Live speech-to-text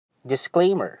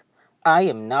Disclaimer: I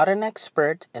am not an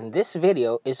expert and this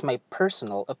video is my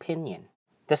personal opinion.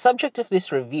 The subject of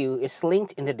this review is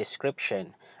linked in the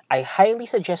description. I highly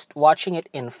suggest watching it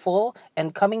in full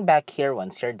and coming back here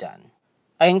once you're done.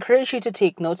 I encourage you to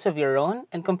take notes of your own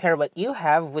and compare what you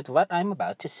have with what I'm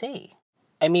about to say.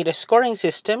 I made a scoring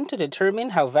system to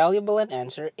determine how valuable an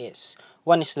answer is.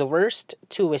 1 is the worst,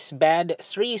 2 is bad,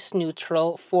 3 is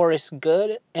neutral, 4 is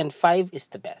good, and 5 is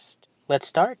the best. Let's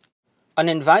start. On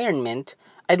environment,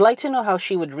 I'd like to know how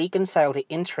she would reconcile the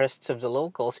interests of the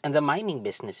locals and the mining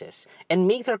businesses and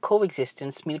make their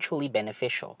coexistence mutually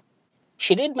beneficial.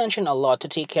 She did mention a lot to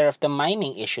take care of the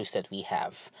mining issues that we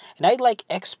have, and I'd like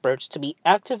experts to be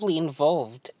actively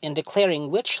involved in declaring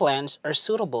which lands are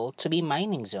suitable to be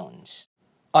mining zones.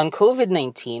 On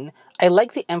COVID-19, I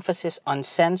like the emphasis on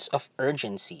sense of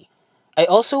urgency. I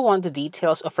also want the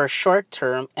details of our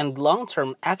short-term and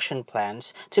long-term action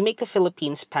plans to make the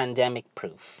Philippines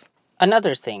pandemic-proof.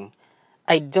 Another thing,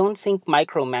 I don't think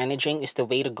micromanaging is the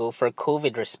way to go for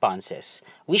COVID responses.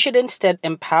 We should instead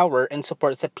empower and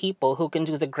support the people who can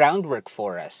do the groundwork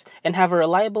for us and have a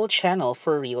reliable channel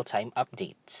for real-time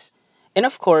updates. And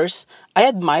of course, I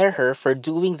admire her for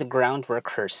doing the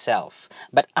groundwork herself,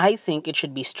 but I think it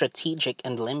should be strategic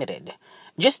and limited.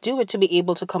 Just do it to be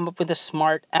able to come up with a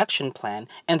smart action plan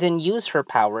and then use her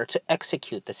power to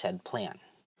execute the said plan.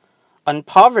 On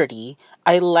poverty,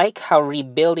 I like how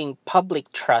rebuilding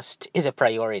public trust is a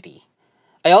priority.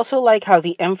 I also like how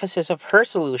the emphasis of her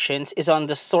solutions is on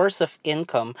the source of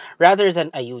income rather than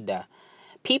ayuda.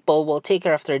 People will take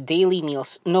care of their daily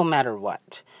meals no matter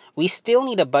what. We still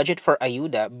need a budget for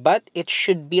ayuda, but it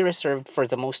should be reserved for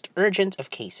the most urgent of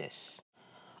cases.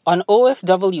 On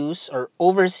OFWs, or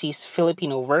Overseas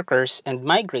Filipino Workers, and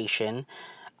migration,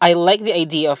 I like the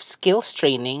idea of skills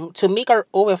training to make our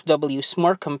OFWs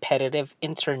more competitive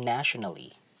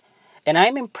internationally. And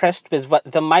I'm impressed with what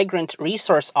the Migrant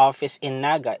Resource Office in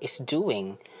Naga is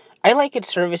doing. I like its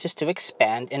services to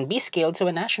expand and be scaled to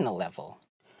a national level.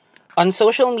 On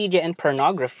social media and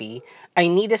pornography, I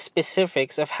need the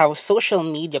specifics of how social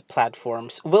media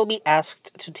platforms will be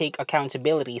asked to take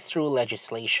accountability through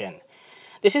legislation.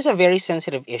 This is a very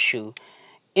sensitive issue.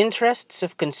 Interests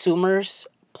of consumers,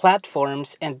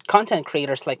 platforms, and content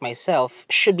creators like myself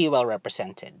should be well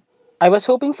represented. I was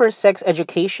hoping for sex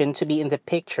education to be in the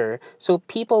picture so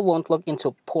people won't look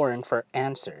into porn for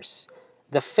answers.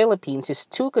 The Philippines is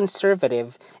too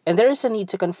conservative, and there is a need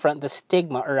to confront the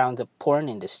stigma around the porn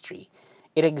industry.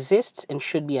 It exists and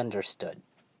should be understood.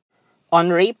 On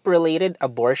rape-related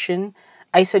abortion,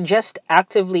 I suggest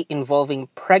actively involving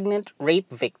pregnant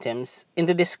rape victims in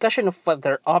the discussion of what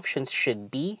their options should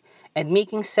be and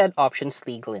making said options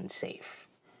legal and safe.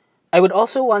 I would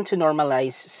also want to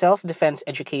normalize self-defense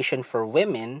education for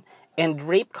women and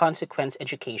rape consequence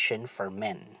education for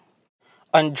men.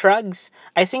 On drugs,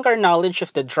 I think our knowledge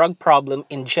of the drug problem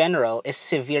in general is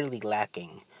severely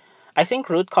lacking. I think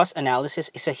root cause analysis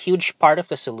is a huge part of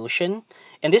the solution,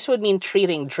 and this would mean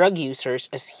treating drug users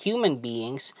as human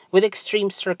beings with extreme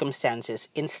circumstances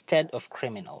instead of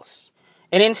criminals.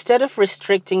 And instead of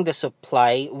restricting the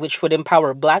supply, which would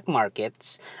empower black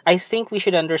markets, I think we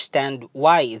should understand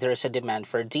why there is a demand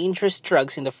for dangerous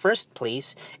drugs in the first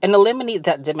place and eliminate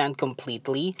that demand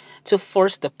completely to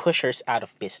force the pushers out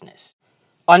of business.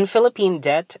 On Philippine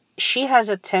debt, she has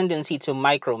a tendency to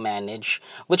micromanage,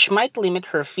 which might limit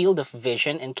her field of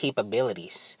vision and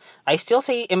capabilities. I still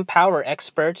say empower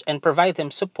experts and provide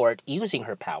them support using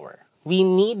her power. We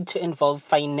need to involve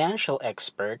financial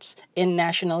experts in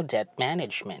national debt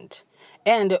management.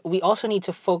 And we also need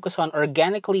to focus on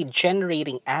organically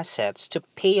generating assets to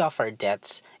pay off our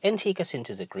debts and take us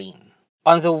into the green.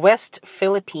 On the West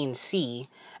Philippine Sea,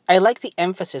 I like the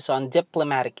emphasis on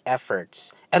diplomatic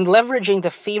efforts and leveraging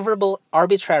the favorable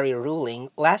arbitrary ruling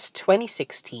last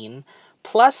 2016,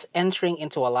 plus entering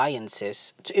into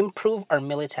alliances to improve our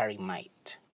military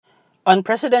might. On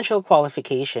presidential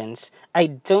qualifications, I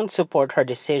don't support her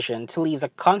decision to leave the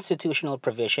constitutional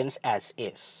provisions as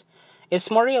is.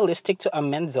 It's more realistic to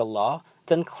amend the law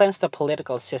than cleanse the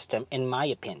political system, in my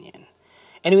opinion.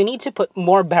 And we need to put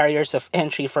more barriers of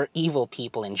entry for evil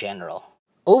people in general.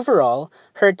 Overall,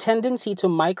 her tendency to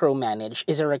micromanage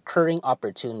is a recurring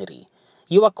opportunity.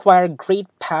 You acquire great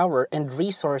power and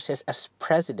resources as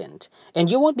president, and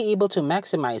you won't be able to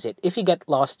maximize it if you get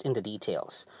lost in the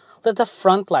details. Let the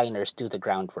frontliners do the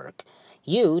groundwork.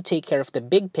 You take care of the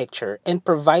big picture and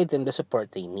provide them the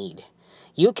support they need.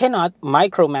 You cannot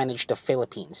micromanage the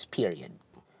Philippines, period.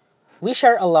 We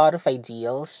share a lot of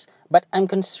ideals, but I'm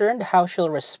concerned how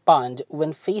she'll respond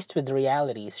when faced with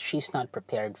realities she's not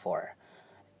prepared for.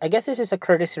 I guess this is a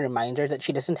courtesy reminder that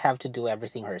she doesn't have to do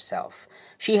everything herself.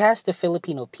 She has the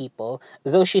Filipino people,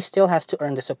 though she still has to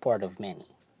earn the support of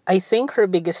many. I think her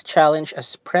biggest challenge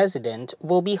as president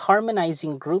will be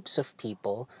harmonizing groups of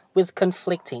people with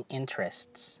conflicting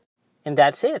interests. And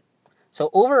that's it.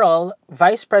 So overall,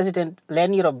 Vice President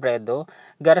Leni Robredo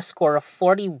got a score of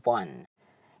 41.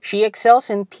 She excels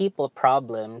in people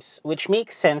problems, which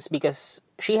makes sense because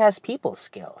she has people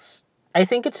skills. I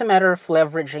think it's a matter of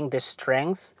leveraging this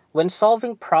strength when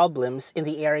solving problems in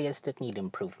the areas that need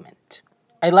improvement.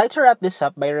 I'd like to wrap this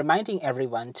up by reminding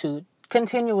everyone to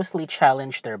continuously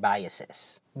challenge their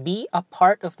biases. Be a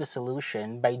part of the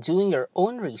solution by doing your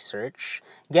own research,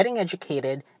 getting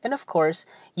educated, and of course,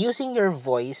 using your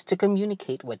voice to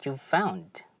communicate what you've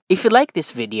found. If you like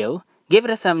this video, give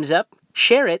it a thumbs up,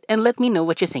 share it, and let me know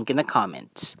what you think in the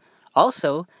comments.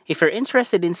 Also, if you're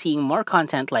interested in seeing more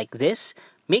content like this,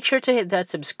 make sure to hit that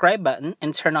subscribe button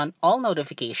and turn on all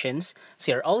notifications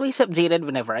so you're always updated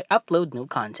whenever I upload new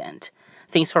content.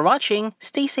 Thanks for watching,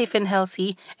 stay safe and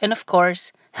healthy, and of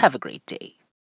course, have a great day.